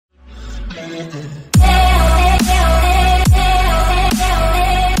Good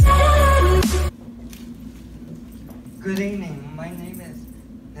evening, my name is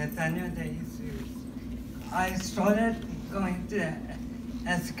Nathaniel. I started going to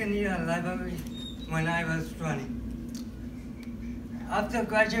Escondido Library when I was 20. After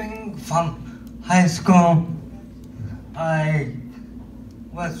graduating from high school, I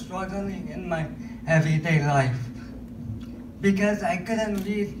was struggling in my everyday life because I couldn't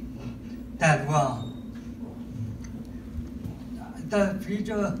read that well. The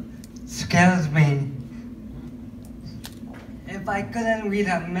future scares me. If I couldn't read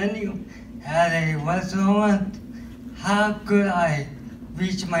a menu at a restaurant, how could I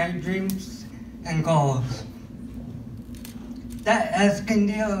reach my dreams and goals? That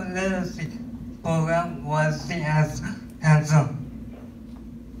Escondido literacy program was the answer.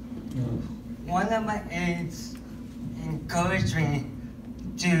 One of my aides encouraged me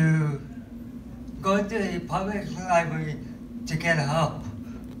to go to a public library to get help.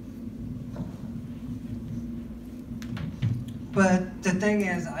 But the thing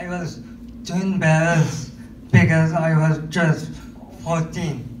is, I was too embarrassed because I was just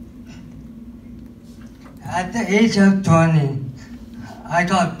 14. At the age of 20, I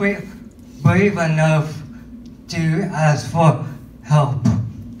got brave enough to ask for help.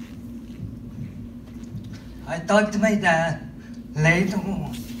 I talked to my dad late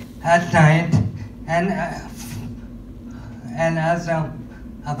at night and asked him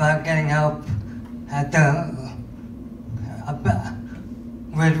about getting help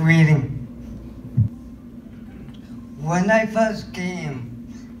with reading. When I first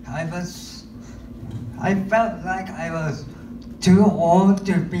came, I felt like I was too old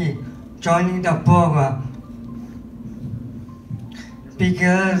to be joining the program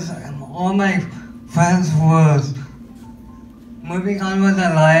because all my friends was moving on with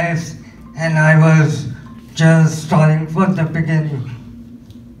their lives and I was just starting from the beginning.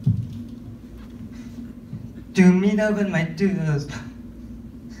 To meet up with my tutors,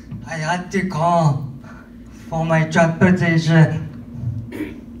 I had to call for my transportation.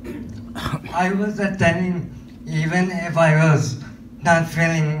 I was attending even if I was not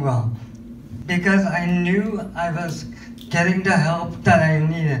feeling well, because I knew I was getting the help that I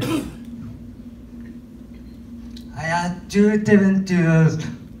needed. I had two different tutors,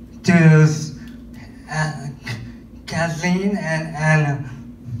 Kathleen and Anna,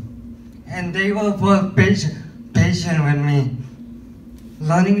 and they were both patient with me.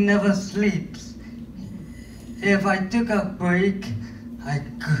 Learning never sleeps. If I took a break, I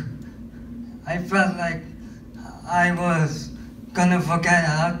felt like I was gonna forget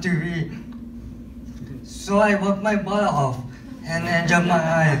how to read. So I worked my butt off and enjoyed my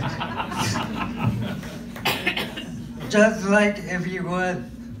eyes. Just like if you would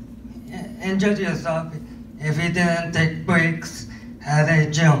enjoy yourself if you didn't take breaks at a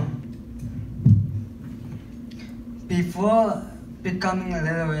gym. Before becoming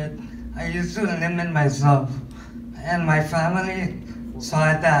illiterate, I used to limit myself, and my family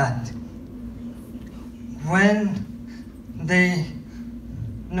saw that. When they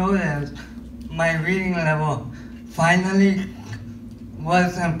noticed my reading level finally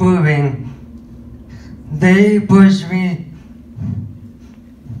was improving, they pushed me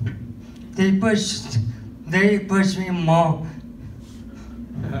more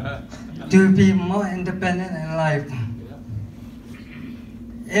to be more independent in life.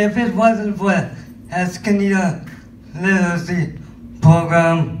 If it wasn't for Escondido Literacy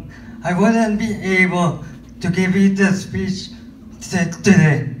Program, I wouldn't be able to give you this speech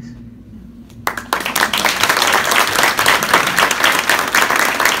today.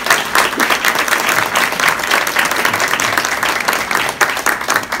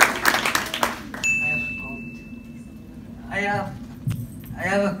 I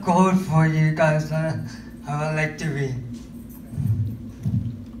have a quote for you guys that I would like to read.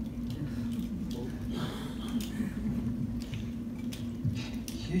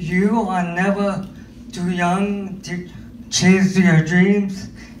 You are never too young to chase your dreams,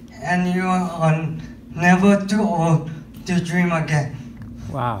 and you are never too old to dream again.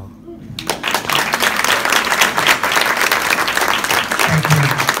 Wow.